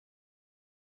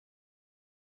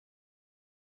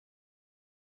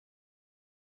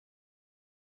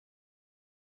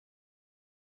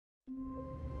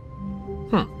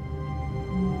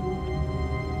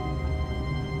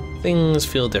Things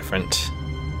feel different.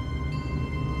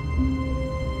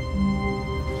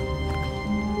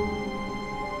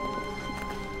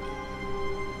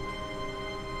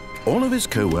 All of his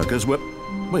co-workers were...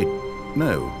 Wait,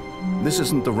 no. This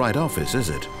isn't the right office, is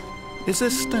it? Is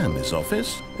this Stanley's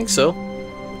office? I think so.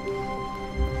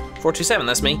 427,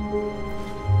 that's me.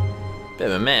 Bit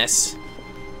of a mess.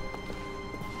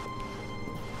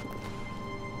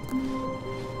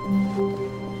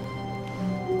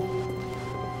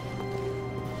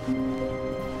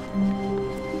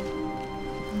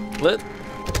 Lit.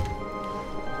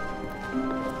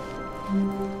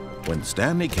 When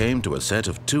Stanley came to a set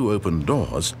of 2 open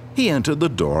doors, he entered the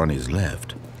door on his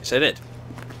left. Yes, I did.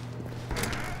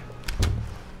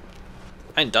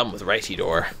 I'm done with righty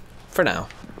door. For now.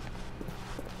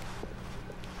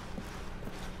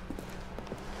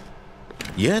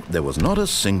 Yet there was not a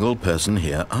single person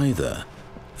here either.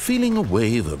 Feeling a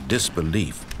wave of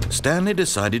disbelief, Stanley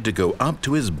decided to go up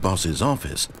to his boss's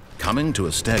office. Coming to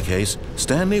a staircase,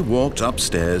 Stanley walked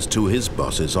upstairs to his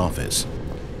boss's office.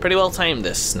 Pretty well timed,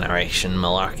 this narration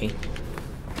malarkey.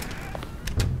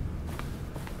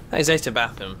 He's out to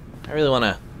bathroom. I really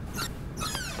wanna...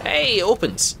 Hey, it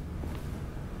opens!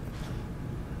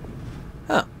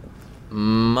 Huh.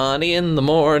 Money in the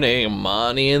morning,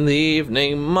 money in the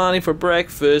evening, money for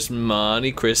breakfast,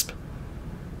 money crisp.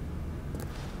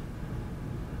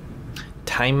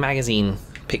 Time magazine.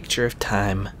 Picture of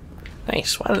time.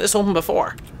 Nice. Why didn't this open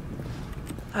before?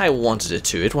 I wanted it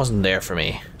to. It wasn't there for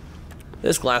me.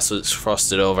 This glass looks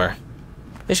frosted over.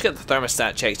 They should get the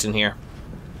thermostat checked in here.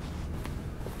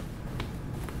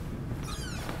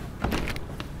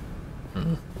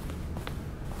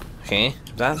 Okay,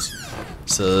 that's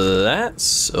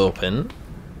open.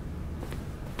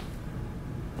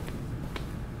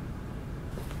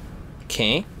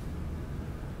 Okay.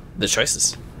 The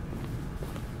choices.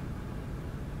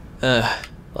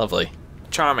 Lovely.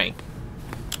 Charming.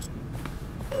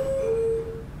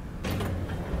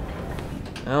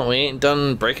 Oh, we ain't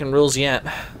done breaking rules yet.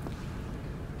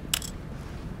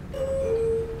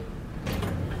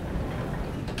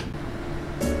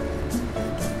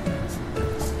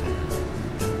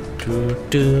 Do,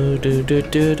 do, do,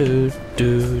 do, do,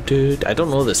 do, do. I don't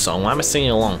know this song. Why am I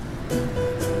singing along?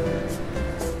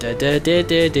 Da, da, da,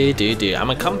 da, da, da, da. I'm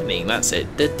accompanying. That's it.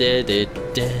 Da, da, da,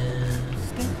 da.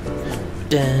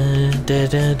 Da, da,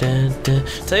 da, da, da.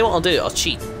 Tell you what I'll do. I'll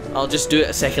cheat. I'll just do it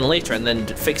a second later and then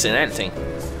fix it in editing.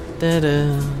 Da,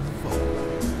 da.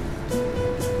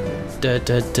 Da,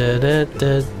 da, da, da,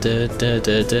 da, da, da,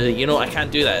 da, da. You know, I can't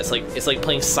do that. It's like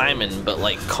playing Simon, but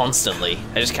like constantly.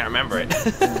 I just can't remember it.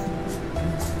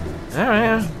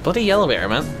 Alright, bloody elevator,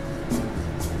 man.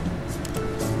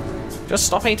 Just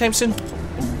stop anytime soon.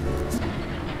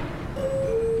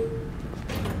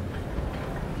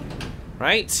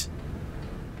 Right.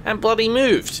 And bloody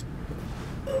moved.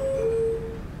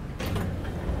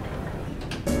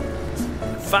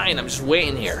 Fine, I'm just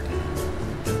waiting here.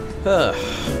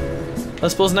 I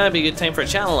suppose now would be a good time for a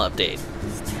channel update.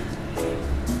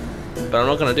 But I'm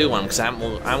not going to do one because I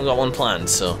haven't got one planned,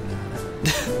 so...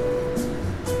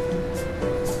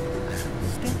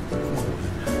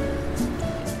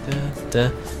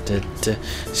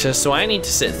 So I need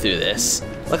to sit through this.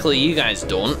 Luckily you guys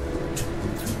don't.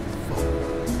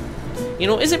 You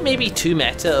know, is it maybe too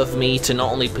meta of me to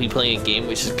not only be playing a game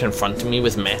which is confronting me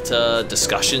with meta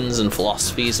discussions and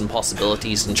philosophies and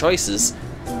possibilities and choices,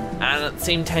 and at the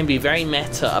same time be very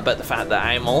meta about the fact that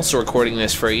I'm also recording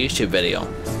this for a YouTube video?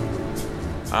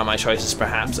 Are my choices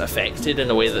perhaps affected in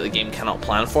a way that the game cannot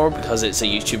plan for because it's a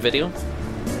YouTube video?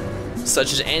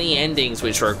 Such as any endings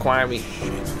which require me...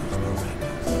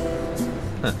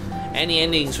 Any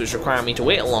endings which require me to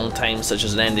wait a long time, such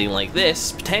as an ending like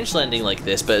this, potential ending like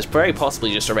this, but it's very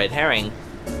possibly just a red herring,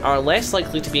 are less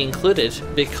likely to be included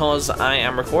because I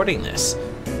am recording this.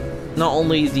 Not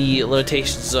only the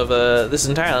limitations of this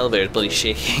entire elevator is bloody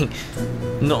shaking.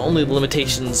 Not only the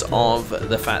limitations of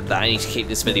the fact that I need to keep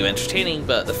this video entertaining,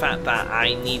 but the fact that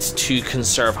I need to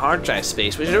conserve hard drive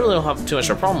space, which I don't really have too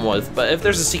much of a problem with. But if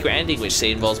there's a secret ending which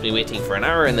say involves me waiting for an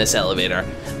hour in this elevator,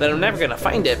 then I'm never going to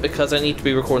find it because I need to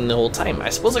be recording the whole time. I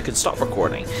suppose I could stop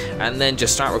recording and then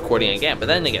just start recording again, but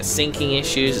then I get syncing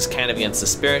issues. It's kind of against the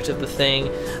spirit of the thing.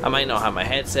 I might not have my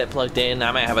headset plugged in.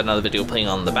 I might have another video playing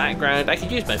on the background. I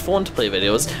could use my phone to play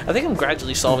videos. I think I'm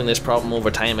gradually solving this problem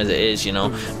over time as it is, you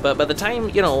know. But by the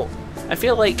time, you know, I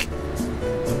feel like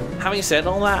having said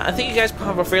all that, I think you guys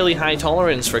have a fairly high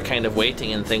tolerance for kind of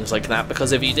waiting and things like that,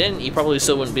 because if you didn't, you probably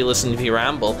still wouldn't be listening to me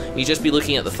ramble. You'd just be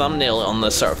looking at the thumbnail on the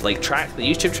sort of like track, the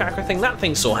YouTube tracker thing. That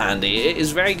thing's so handy. It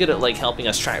is very good at like helping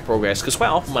us track progress, because quite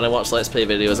often when I watch Let's Play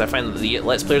videos, I find that the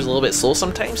Let's Player's a little bit slow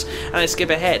sometimes, and I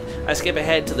skip ahead. I skip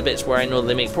ahead to the bits where I know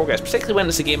they make progress, particularly when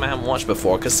it's a game I haven't watched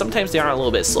before, because sometimes they are a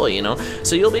little bit slow, you know?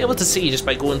 So you'll be able to see just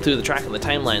by going through the track and the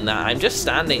timeline that I'm just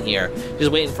standing here,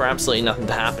 just waiting for absolutely nothing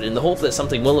to happen, in the hope that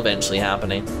something will eventually happen.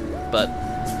 But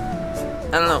I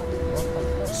don't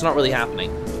know, it's not really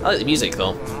happening. I like the music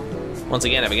though. Once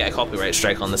again, if I get a copyright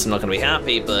strike on this, I'm not going to be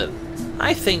happy, but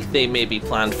I think they may be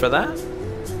planned for that.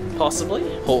 Possibly,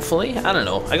 hopefully, I don't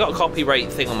know. I got a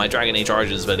copyright thing on my Dragon Age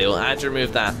Origins video. I had to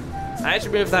remove that. I had to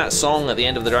remove that song at the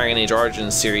end of the Dragon Age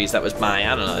Origins series that was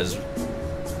my, I don't know,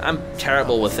 I'm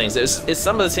terrible with things. It's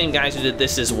some of the same guys who did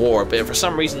This Is War, but for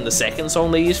some reason the second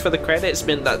song they used for the credits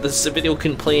meant that this video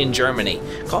couldn't play in Germany.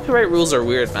 Copyright rules are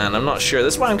weird, man. I'm not sure.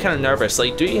 That's why I'm kind of nervous.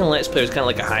 Like, doing a Let's Play is kind of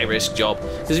like a high-risk job.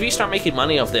 Because if you start making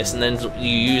money off this and then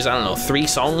you use, I don't know, 3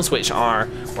 songs which are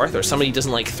worth, or somebody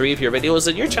doesn't like 3 of your videos,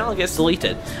 then your channel gets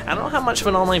deleted. I don't have much of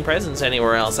an online presence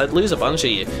anywhere else. I'd lose a bunch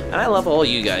of you. And I love all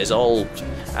you guys, all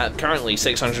currently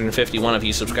 651 of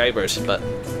you subscribers, but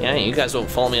yeah, you guys won't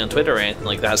follow me on Twitter or anything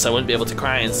like that, so I wouldn't be able to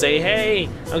cry and say, hey,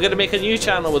 I'm gonna make a new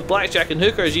channel with blackjack and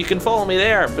hookers, you can follow me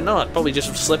there. But no, I'd probably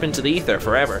just slip into the ether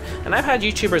forever. And I've had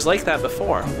YouTubers like that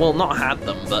before. Well, not had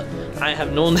them, but I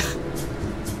have known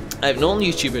I've known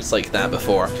YouTubers like that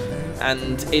before,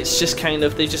 and it's just kind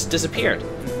of, they just disappeared.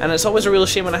 And it's always a real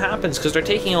shame when it happens, because they're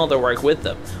taking all their work with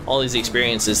them, all these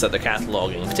experiences that they're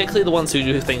cataloguing, particularly the ones who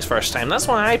do things first time. That's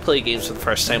why I play games for the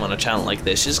first time on a channel like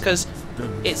this, just because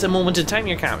it's a moment in time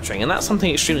you're capturing, and that's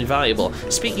something extremely valuable.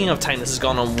 Speaking of time, this has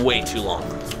gone on way too long.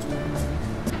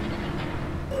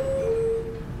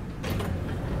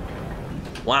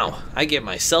 Wow, I gave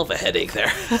myself a headache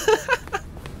there.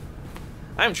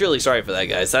 I'm truly sorry for that,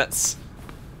 guys. That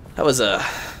was a...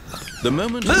 The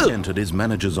moment he entered his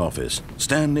manager's office,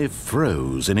 Stanley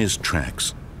froze in his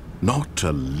tracks. Not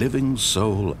a living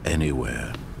soul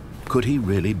anywhere. Could he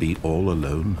really be all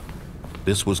alone?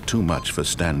 This was too much for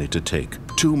Stanley to take.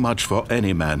 Too much for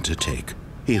any man to take.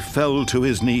 He fell to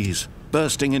his knees,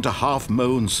 bursting into half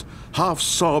moans, half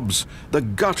sobs, the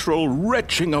guttural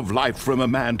retching of life from a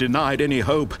man denied any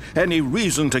hope, any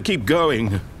reason to keep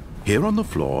going. Here on the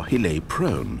floor, he lay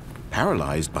prone,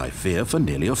 paralyzed by fear for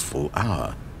nearly a full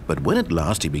hour. But when at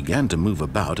last he began to move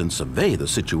about and survey the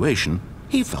situation,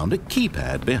 he found a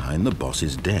keypad behind the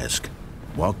boss's desk.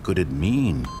 What could it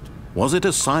mean? Was it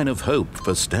a sign of hope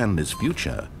for Stanley's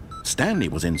future? Stanley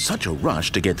was in such a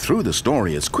rush to get through the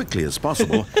story as quickly as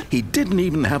possible, he didn't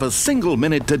even have a single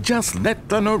minute to just let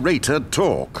the narrator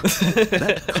talk.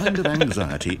 That kind of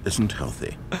anxiety isn't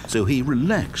healthy, so he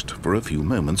relaxed for a few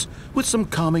moments with some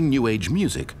calming New Age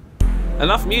music.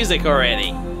 Enough music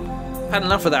already. Had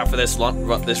enough of that for this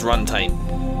runtime.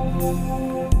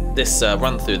 This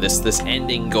run through, this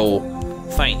ending goal.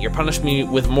 Fine, you're punishing me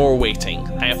with more waiting.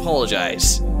 I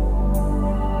apologize.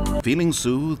 Feeling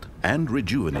soothed and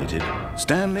rejuvenated,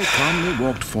 Stanley calmly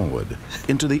walked forward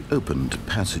into the opened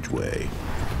passageway.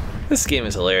 This game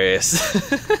is hilarious.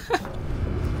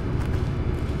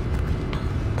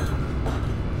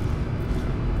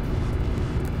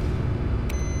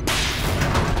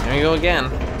 There we go again.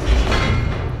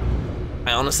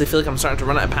 I honestly feel like I'm starting to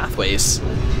run out of pathways.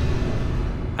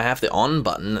 I have the on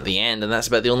button at the end, and that's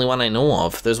about the only one I know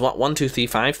of. There's what 1, 2, 3,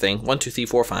 5 thing. 1, 2, 3,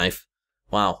 4, 5.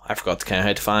 Wow, I forgot to count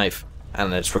how to 5.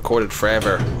 And it's recorded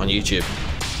forever on YouTube.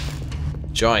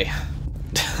 Joy.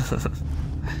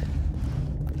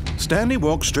 Stanley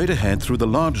walked straight ahead through the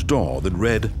large door that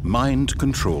read Mind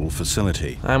Control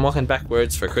Facility. I'm walking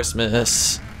backwards for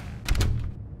Christmas.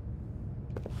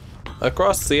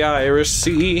 Across the Irish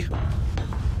Sea.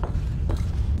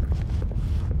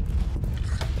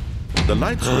 The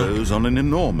lights rose on an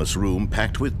enormous room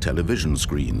packed with television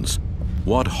screens.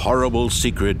 What horrible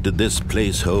secret did this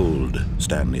place hold?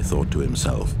 Stanley thought to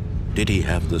himself. Did he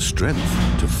have the strength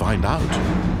to find out?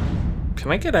 Can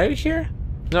I get out of here?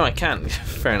 No, I can't.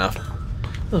 Fair enough.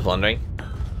 I was wondering.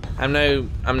 I'm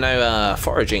now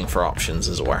foraging for options,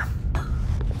 as it were.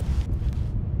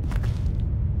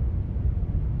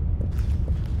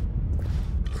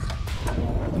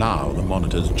 Now the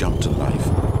monitors jumped to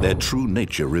life, their true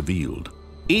nature revealed.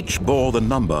 Each bore the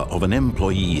number of an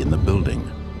employee in the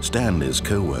building, Stanley's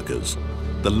co-workers.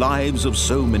 The lives of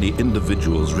so many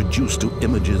individuals reduced to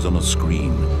images on a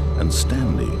screen, and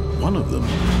Stanley, one of them,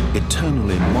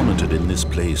 eternally monitored in this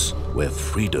place where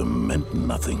freedom meant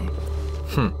nothing.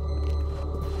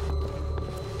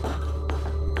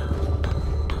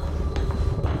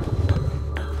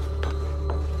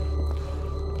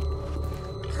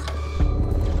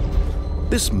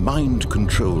 This mind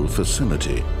control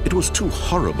facility, it was too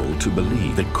horrible to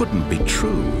believe. It couldn't be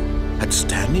true. Had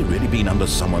Stanley really been under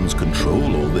someone's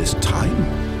control all this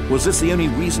time? Was this the only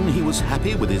reason he was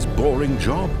happy with his boring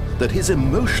job? That his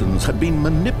emotions had been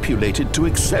manipulated to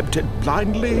accept it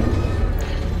blindly?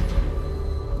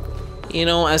 You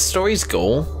know, as stories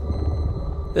go,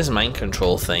 this mind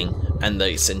control thing and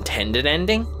its intended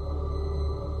ending,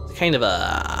 kind of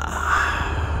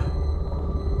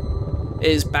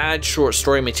is bad short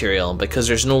story material because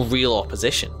there's no real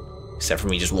opposition except for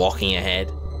me just walking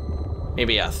ahead.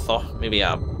 Maybe a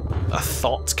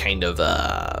thoughts kind of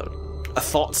a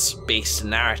thoughts-based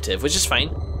narrative, which is fine.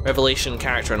 Revelation,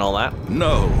 character, and all that.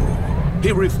 No,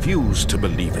 he refused to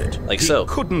believe it. So. He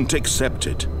couldn't accept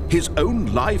it. His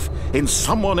own life in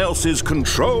someone else's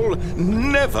control?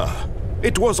 Never.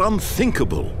 It was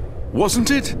unthinkable,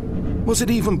 wasn't it? Was it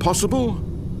even possible?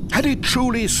 Had he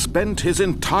truly spent his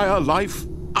entire life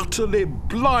utterly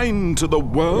blind to the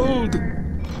world?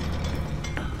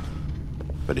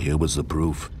 But here was the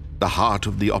proof. The heart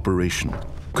of the operation.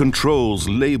 Controls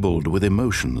labeled with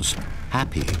emotions.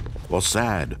 Happy, or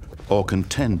sad, or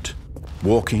content.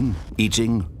 Walking,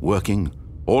 eating, working.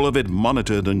 All of it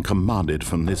monitored and commanded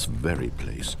from this very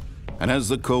place. And as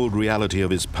the cold reality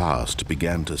of his past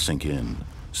began to sink in,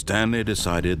 Stanley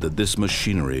decided that this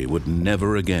machinery would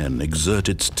never again exert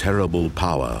its terrible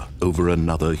power over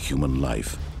another human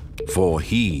life. For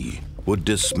he would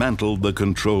dismantle the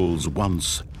controls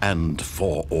once and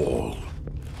for all.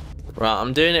 Right,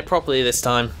 I'm doing it properly this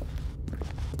time.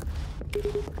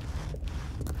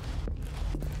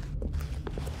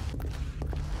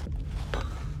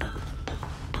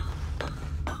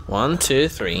 One, two,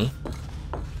 three.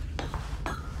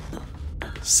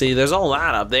 See, there's all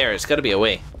that up there. It's got to be a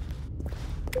way.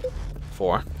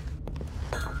 4.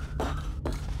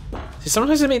 See,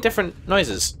 sometimes they make different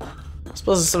noises. I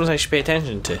suppose it's something I should pay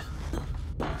attention to.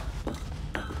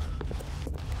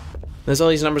 There's all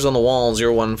these numbers on the wall.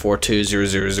 0142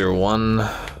 0001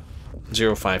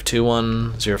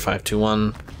 0521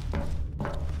 0521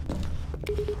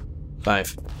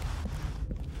 5.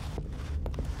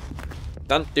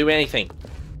 Don't do anything.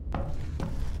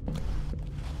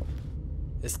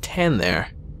 There's 10 there.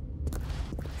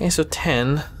 Okay, so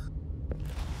 10.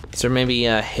 Is there maybe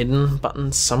a hidden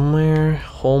button somewhere?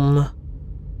 Home?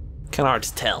 Kinda hard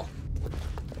to tell.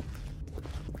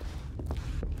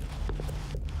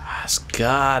 There's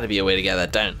gotta be a way to get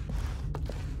that down.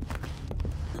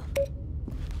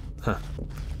 Huh.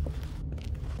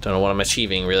 Don't know what I'm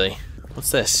achieving, really.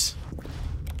 What's this?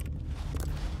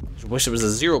 I wish there was a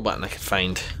 0 button I could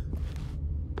find.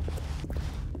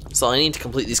 That's all I need to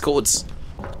complete these codes.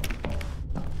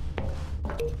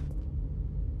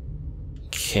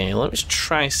 Okay, let me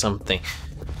try something.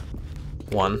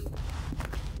 1.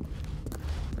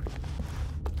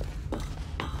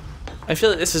 I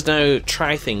feel like this is now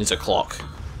try things o'clock.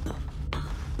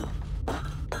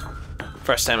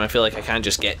 First time I feel like I can't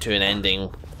just get to an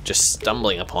ending just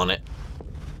stumbling upon it.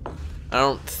 I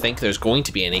don't think there's going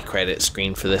to be any credit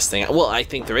screen for this thing. Well, I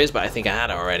think there is, but I think I had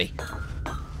it already.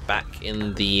 Back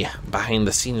in the behind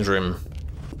the scenes room.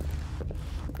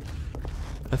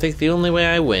 I think the only way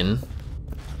I win...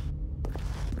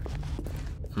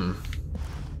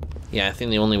 Yeah, I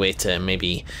think the only way to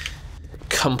maybe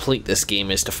complete this game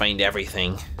is to find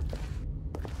everything.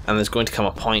 And there's going to come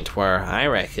a point where I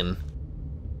reckon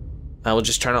I will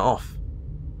just turn it off.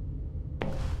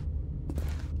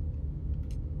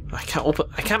 I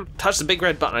can't touch the big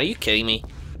red button, are you kidding me?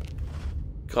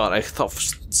 God, I thought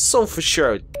so for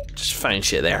sure I just found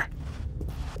shit there.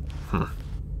 No,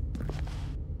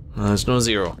 there's no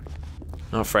 0.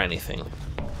 Not for anything.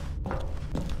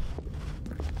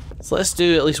 So let's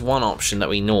do at least one option that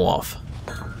we know of.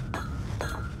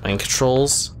 Mind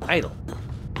controls, idle.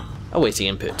 Awaiting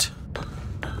input.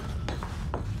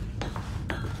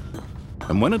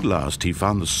 And when at last he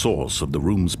found the source of the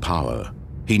room's power,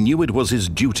 he knew it was his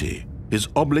duty, his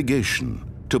obligation,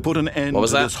 to put an end to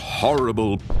this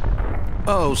horrible...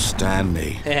 Oh,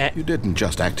 Stanley, you didn't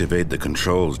just activate the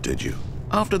controls, did you?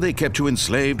 After they kept you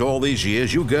enslaved all these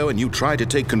years, you go and you try to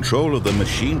take control of the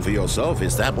machine for yourself.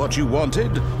 Is that what you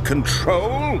wanted?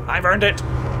 Control? I've earned it.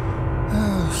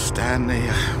 Oh, Stanley,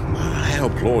 I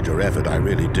applaud your effort, I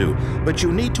really do. But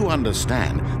you need to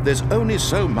understand, there's only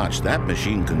so much that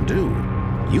machine can do.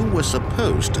 You were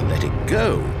supposed to let it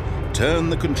go, turn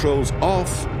the controls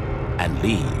off, and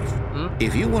leave.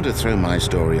 If you want to throw my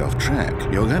story off track,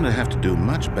 you're going to have to do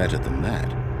much better than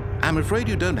that. I'm afraid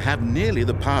you don't have nearly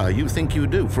the power you think you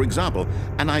do. For example,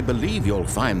 and I believe you'll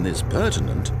find this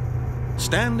pertinent,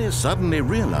 Stanley suddenly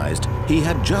realized he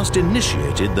had just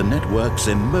initiated the network's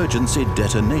emergency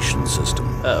detonation system.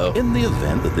 Uh-oh. In the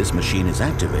event that this machine is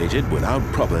activated without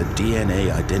proper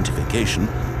DNA identification,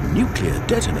 nuclear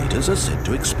detonators are said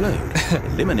to explode,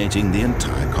 eliminating the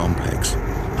entire complex.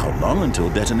 How long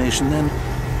until detonation then?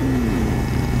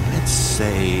 Let's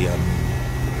say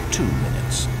 2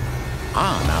 minutes.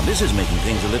 Now this is making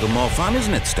things a little more fun,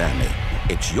 isn't it, Stanley?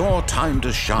 It's your time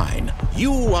to shine.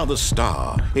 You are the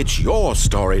star. It's your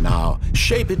story now.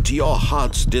 Shape it to your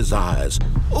heart's desires.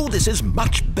 Oh, this is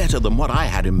much better than what I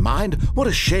had in mind. What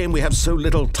a shame we have so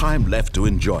little time left to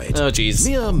enjoy it. Oh, jeez.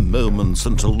 Mere moments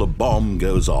until the bomb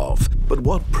goes off. But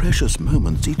what precious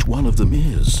moments each one of them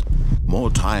is.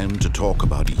 More time to talk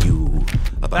about you,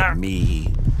 about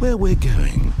me, where we're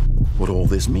going, what all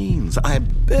this means. I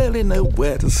barely know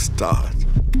where to start.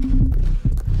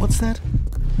 What's that?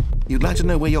 You'd like to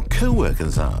know where your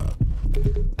co-workers are?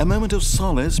 A moment of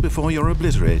solace before you're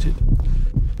obliterated?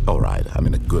 All right, I'm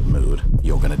in a good mood.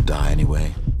 You're gonna die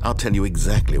anyway. I'll tell you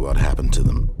exactly what happened to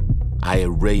them. I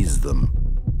erased them.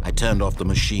 I turned off the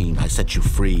machine. I set you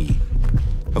free.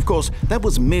 Of course, that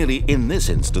was merely in this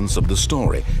instance of the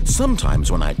story. Sometimes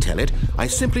when I tell it, I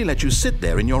simply let you sit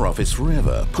there in your office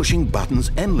forever, pushing buttons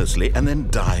endlessly and then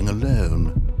dying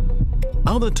alone.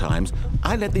 Other times,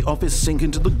 I let the office sink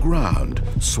into the ground,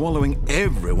 swallowing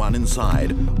everyone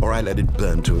inside, or I let it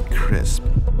burn to a crisp.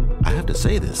 I have to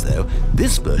say this, though,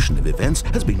 this version of events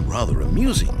has been rather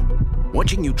amusing.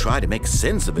 Watching you try to make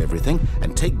sense of everything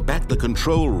and take back the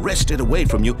control wrested away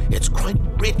from you, it's quite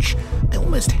rich. I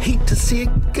almost hate to see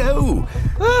it go.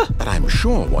 But I'm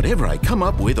sure whatever I come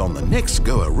up with on the next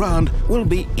go-around will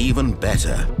be even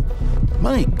better.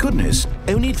 My goodness,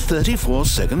 only 34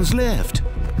 seconds left.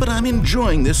 But I'm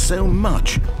enjoying this so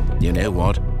much. You know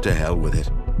what? To hell with it.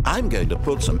 I'm going to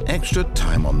put some extra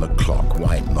time on the clock,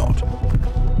 why not?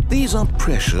 These are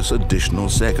precious additional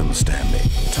seconds, Stanley.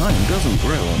 Time doesn't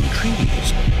grow on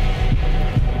trees.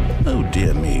 Oh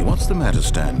dear me, what's the matter,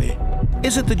 Stanley?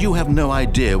 Is it that you have no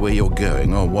idea where you're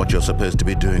going or what you're supposed to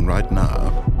be doing right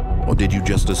now? Or did you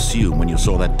just assume when you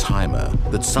saw that timer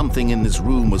that something in this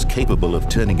room was capable of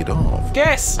turning it off?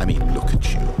 Guess! I mean, look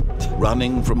at you.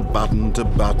 Running from button to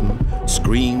button,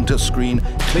 screen to screen,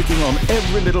 clicking on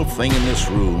every little thing in this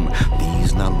room.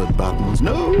 These numbered buttons,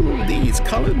 no, these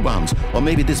colored ones. Or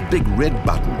maybe this big red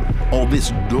button, or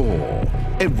this door.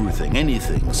 Everything,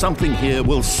 anything, something here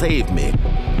will save me.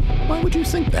 Why would you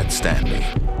think that, Stanley?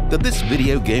 That this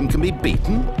video game can be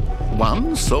beaten?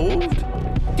 Won? Solved?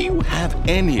 Do you have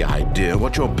any idea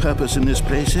what your purpose in this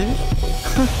place is?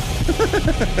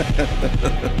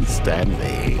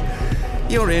 Stanley,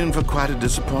 you're in for quite a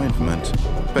disappointment.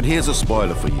 But here's a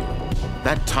spoiler for you.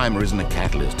 That timer isn't a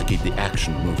catalyst to keep the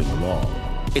action moving along.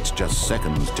 It's just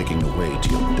seconds ticking away to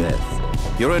your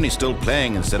death. You're only still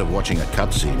playing instead of watching a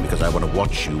cutscene because I want to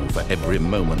watch you for every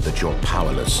moment that you're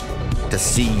powerless. To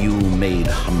see you made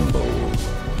humble.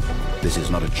 This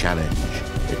is not a challenge.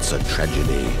 It's a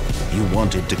tragedy. You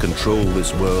wanted to control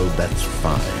this world, that's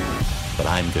fine. But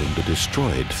I'm going to destroy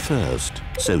it first,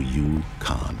 so you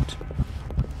can't.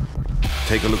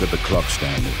 Take a look at the clock,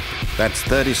 Stanley. That's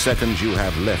 30 seconds you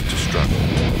have left to struggle.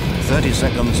 30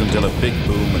 seconds until a big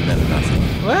boom and then nothing.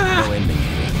 No ending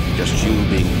here. Just you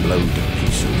being blown to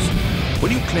pieces.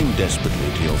 Will you cling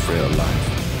desperately to your frail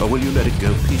life, or will you let it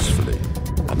go peacefully?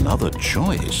 Another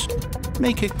choice.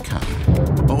 Make it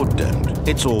count. Or don't.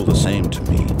 It's all the same to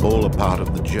me. All a part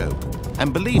of the joke.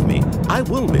 And believe me, I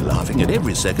will be laughing at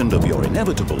every second of your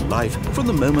inevitable life from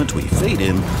the moment we fade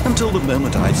in until the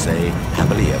moment I say,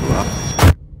 happily ever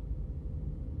after.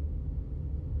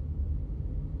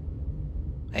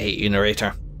 I hate you,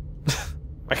 narrator.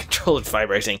 My controller's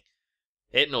vibrating.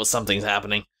 It knows something's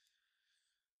happening.